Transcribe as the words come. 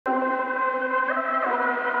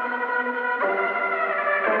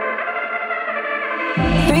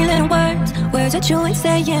words that you ain't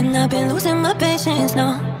saying. I've been losing my patience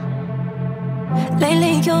now.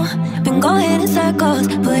 Lately you've been going in circles,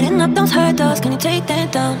 putting up those hurdles. Can you take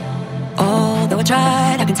that down? Although I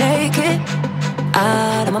tried, I can take it.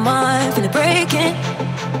 Out of my mind, feel it breaking.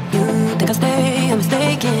 You think I'll stay, I'm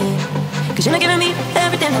mistaken, 'cause you're not giving me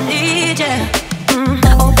everything I need, yeah.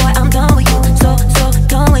 Oh boy, I'm done with you, so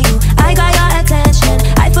done with you. I got your attention,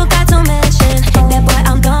 I forgot to mention that boy,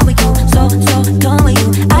 I'm done with you, so done with you.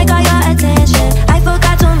 I got your attention, I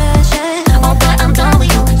forgot to mention. Oh boy, I'm done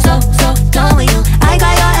with you, so done with you. I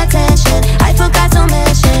got your attention, I forgot to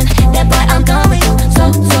mention that boy, I'm done with you, so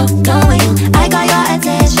done with you. I got your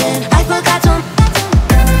attention, I forgot to.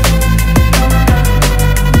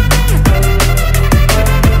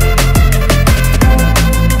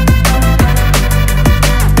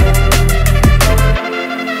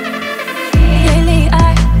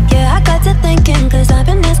 Cause I've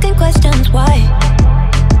been asking questions, why?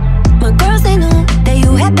 My girls, they knew that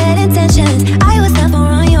you had bad intentions. I was never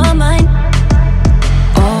on your mind.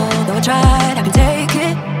 Although I tried, I can take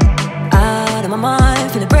it. Out of my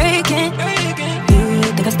mind, feel it break.